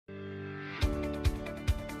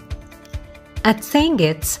At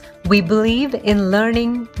Saintgits, we believe in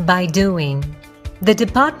learning by doing. The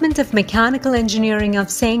Department of Mechanical Engineering of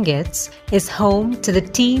Saintgits is home to the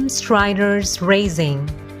Team Striderz Racing.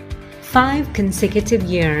 5 consecutive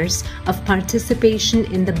years of participation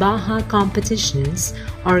in the Baja competitions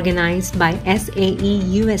organized by SAE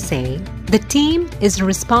USA, the team is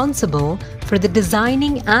responsible for the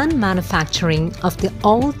designing and manufacturing of the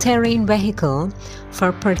all-terrain vehicle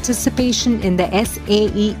for participation in the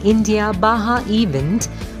SAE India Baja event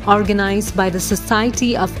organized by the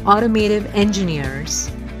Society of Automotive Engineers.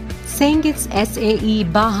 Saintgits SAE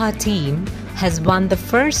Baja team has won the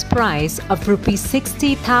first prize of Rs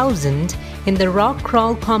 60,000 in the rock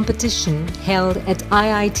crawl competition held at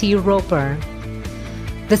IIT Roper.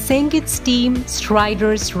 The Saintgits team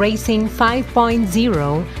Striderz Racing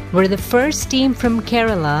 5.0 were the first team from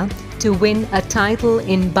Kerala to win a title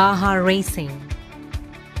in Baja racing.